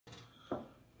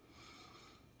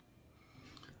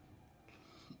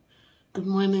good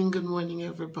morning,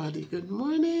 everybody. Good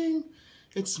morning.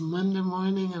 It's Monday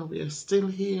morning and we are still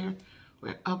here.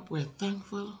 We're up, we're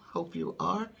thankful. Hope you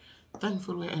are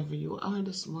thankful wherever you are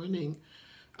this morning.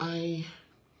 I'm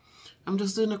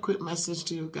just doing a quick message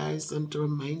to you guys and to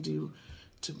remind you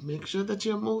to make sure that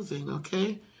you're moving,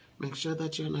 okay? Make sure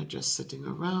that you're not just sitting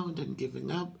around and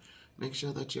giving up. Make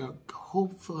sure that you're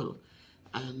hopeful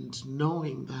and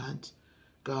knowing that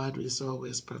God is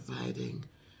always providing.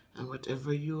 And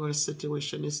whatever your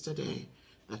situation is today,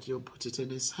 that you'll put it in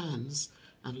His hands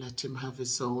and let Him have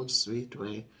His own sweet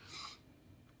way.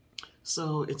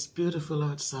 So it's beautiful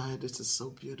outside. It is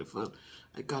so beautiful.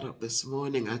 I got up this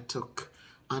morning. I took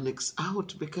Onyx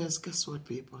out because guess what,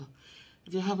 people?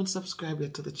 If you haven't subscribed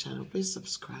yet to the channel, please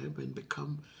subscribe and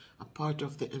become a part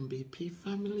of the MVP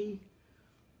family.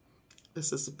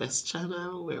 This is the best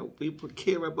channel where people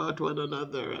care about one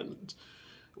another and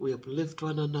we uplift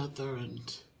one another,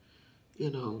 and you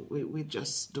know, we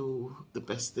just do the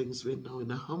best things we know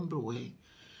in a humble way.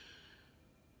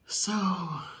 So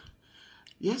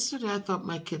yesterday I thought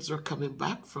my kids were coming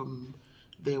back from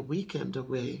their weekend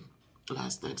away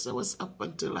last night, so I was up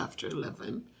until after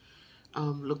 11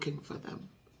 looking for them.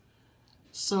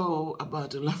 So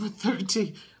about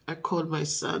 11:30 I called my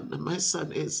son, and my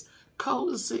son is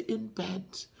cozy in bed.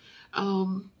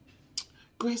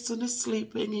 Grayson is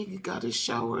sleeping. He got his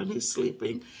shower and he's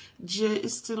sleeping. Jay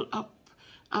is still up.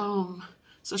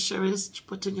 So Sherry is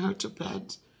putting her to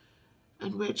bed.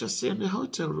 And we're just here in the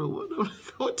hotel room. And I'm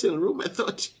like, hotel room? I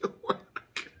thought you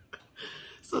work.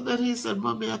 So then he said,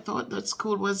 Mommy, I thought that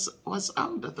school was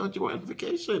out. I thought you were on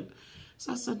vacation.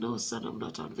 So I said, no, son, I'm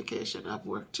not on vacation. I have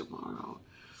work tomorrow.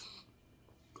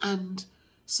 And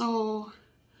so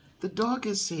the dog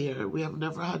is here. We have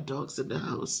never had dogs in the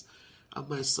house.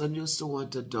 My son used to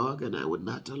want a dog, and I would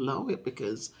not allow it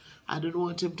because I didn't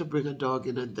want him to bring a dog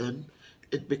in and then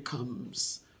it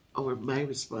becomes my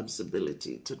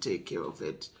responsibility to take care of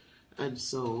it. And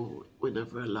so we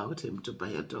never allowed him to buy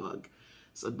a dog.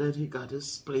 So then he got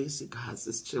his place, he has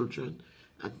his children,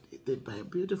 and they buy a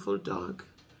beautiful dog.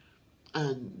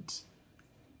 And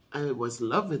I was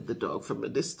loving the dog from a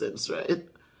distance, right?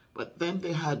 But then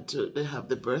they have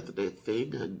the birthday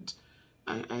thing, and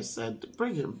I said,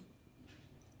 bring him.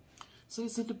 So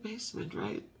he's in the basement,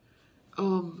 right?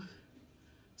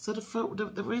 So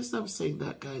the reason I'm saying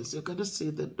that, guys, you're going to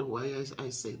see the why I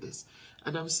say this.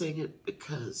 And I'm saying it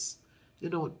because, you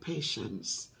know what,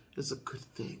 patience is a good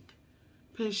thing.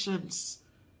 Patience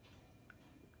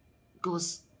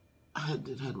goes hand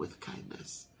in hand with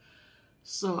kindness.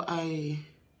 So I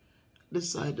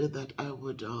decided that I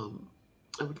would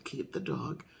keep the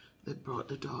dog. They brought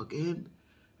the dog in,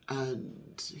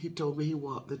 and he told me he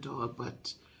walked the dog,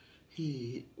 but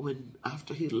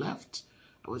after he left,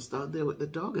 I was down there with the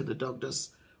dog, and the dog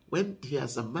just went. He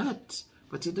has a mat,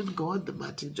 but he didn't go on the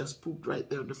mat. He just pooped right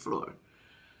there on the floor.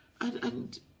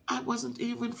 And I wasn't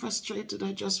even frustrated.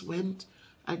 I just went.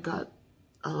 I got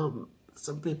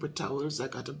some paper towels. I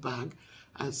got a bag.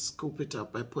 I scoop it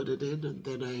up. I put it in, and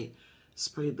then I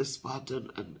sprayed the spot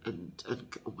and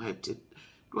wiped it.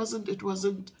 It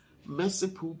wasn't messy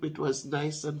poop. It was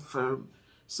nice and firm,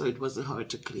 so it wasn't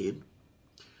hard to clean.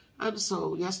 And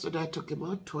so yesterday I took him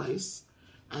out twice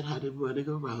and had him running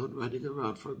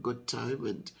around for a good time,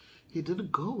 and he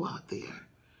didn't go out there.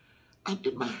 And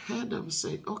in my head I'm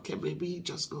saying, okay, maybe he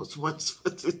just goes once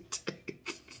for the day.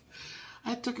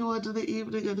 I took him out in the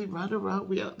evening and he ran around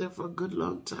me out there for a good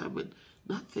long time and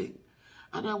nothing.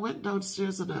 And I went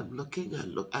downstairs and I'm looking.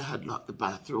 I had locked the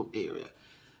bathroom area,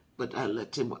 but I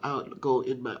let him go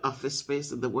in my office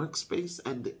space, in the workspace,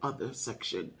 and the other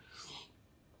section.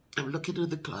 I'm looking in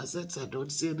the closets. I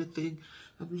don't see anything.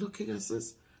 I'm looking. I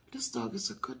says, this dog is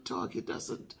a good dog. He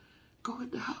doesn't go in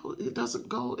the house. He doesn't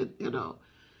go in, you know.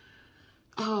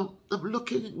 I'm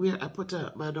looking where I put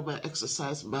one of my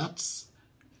exercise mats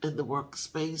in the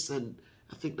workspace, and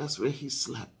I think that's where he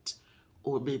slept.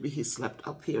 Or maybe he slept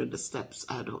up here in the steps.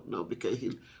 I don't know, because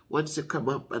once you come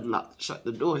up and shut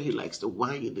the door, he likes to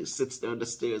whine. He sits there on the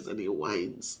stairs and he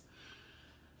whines.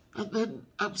 And then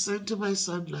I'm saying to my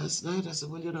son last night, I said,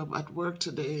 well, you know, I'm at work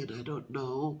today and I don't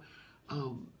know.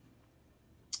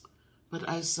 But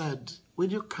I said, when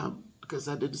you come, because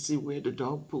I didn't see where the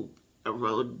dog pooped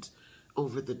around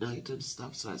over the night and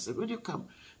stuff. So I said, when you come,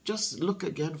 just look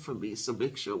again for me, so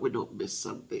make sure we don't miss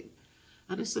something.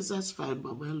 And he says, that's fine,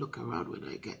 Mom. I'll look around when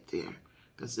I get there,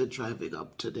 because they're driving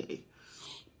up today.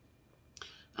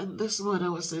 And this one I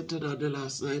was saying to Donnie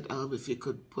last night, if he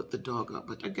could put the dog up.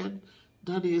 But again,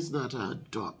 Donnie is not a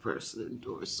dog person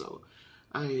indoors, so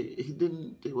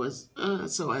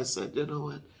so I said, you know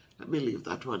what, let me leave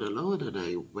that one alone. And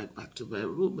I went back to my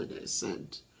room and I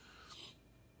said,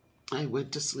 I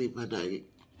went to sleep and I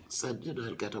said, you know,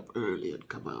 I'll get up early and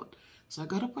come out. So I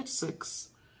got up at 6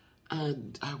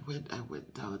 and I went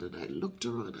down and I looked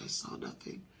around, I saw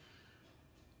nothing.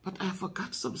 But I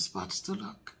forgot some spots to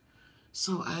look.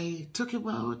 So I took him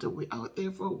out and we out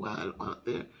there for a while out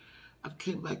there. I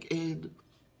came back in,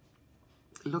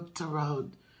 looked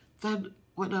around. Then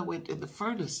when I went in the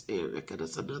furnace area, because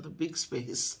it's another big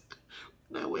space,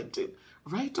 and I went in,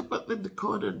 right up in the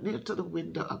corner near to the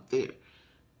window up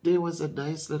there was a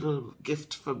nice little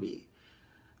gift for me.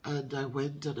 And I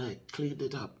went and I cleaned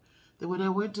it up. Then when I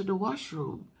went to the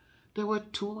washroom, there were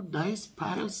 2 nice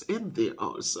piles in there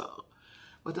also.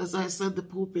 But as I said, the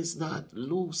poop is not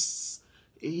loose.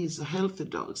 He's a healthy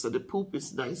dog, so the poop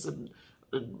is nice and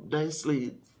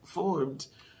nicely formed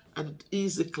and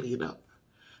easy clean up.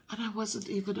 And I wasn't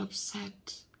even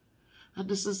upset. And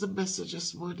this is the message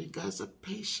this morning, guys, that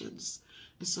patience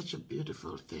is such a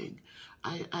beautiful thing.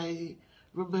 I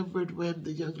remembered when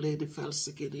the young lady fell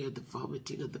sick in here, the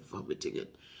vomiting. And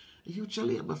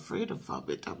usually I'm afraid of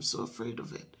vomit. I'm so afraid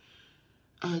of it.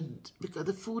 And because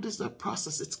the food is not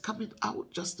processed, it's coming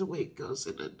out just the way it goes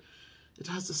in. And it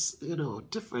has this, you know,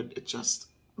 different, it just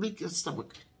makes your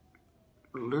stomach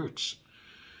lurch.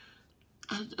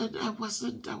 And I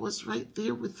was right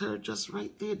there with her, just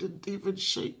right there, didn't even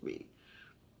shake me.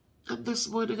 And this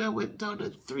morning I went down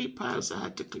and 3 piles I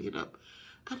had to clean up.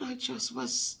 And I just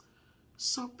was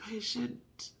so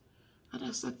patient. And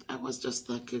I said, I was just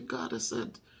thanking God. I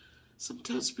said,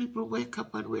 sometimes people wake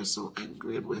up and we're so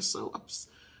angry and we're so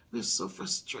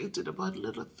frustrated about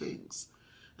little things.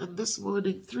 And this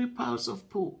morning, 3 piles of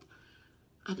poop,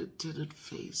 and it didn't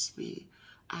faze me.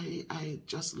 I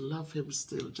just love him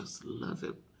still, just love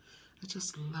him. I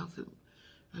just love him.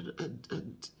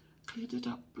 And cleaned it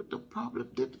up, but no problem.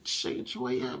 Didn't change who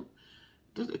I am.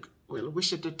 Well, I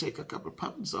wish it did take a couple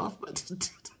pounds off, but it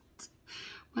didn't.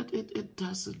 But it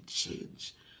doesn't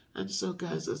change. And so,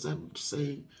 guys, as I'm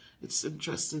saying, it's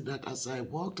interesting that as I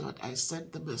walked out, I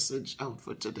sent the message out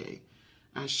for today.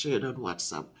 I shared on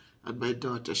WhatsApp, and my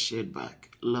daughter shared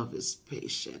back, love is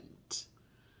patient.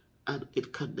 And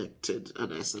it connected,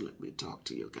 and I said, let me talk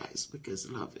to you guys, because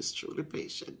love is truly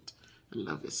patient, and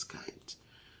love is kind.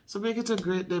 So make it a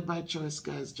great day by choice,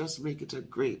 guys. Just make it a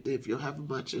great day. If you have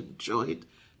much, enjoy it.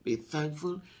 Be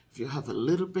thankful. If you have a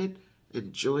little bit,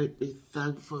 enjoy it. Be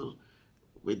thankful.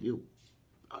 When you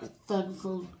are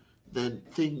thankful, then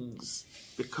things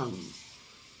become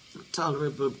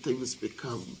tolerable. Things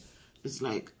become, it's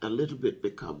like a little bit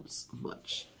becomes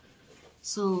much.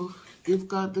 So give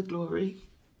God the glory.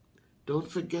 Don't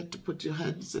forget to put your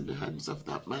hands in the hands of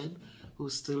that man who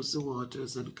stills the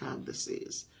waters and calms the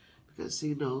seas. Because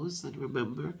he knows, and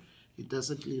remember, he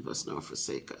doesn't leave us nor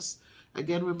forsake us.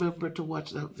 Again, remember to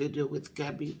watch that video with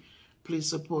Gabby. Please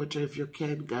support her if you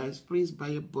can, guys. Please buy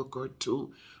a book or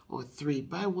 2 or 3.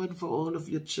 Buy one for all of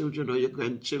your children or your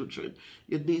grandchildren,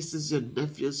 your nieces, your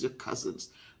nephews, your cousins.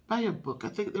 Buy a book. I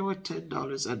think they were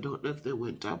 $10. I don't know if they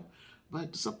went up,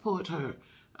 but support her.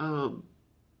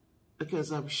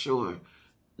 Because I'm sure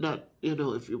not, you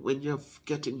know, when you're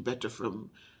getting better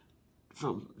from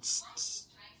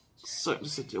certain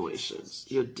situations,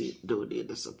 you do need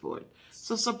the support.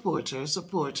 So support her,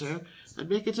 and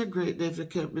make it a great day. If you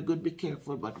can't be good, be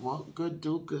careful, but walk good,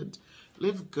 do good,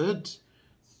 live good.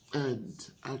 And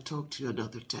I'll talk to you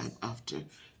another time after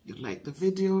you like the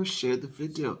video, share the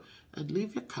video, and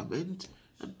leave your comment.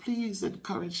 And please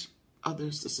encourage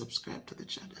others to subscribe to the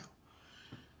channel.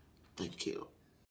 Thank you.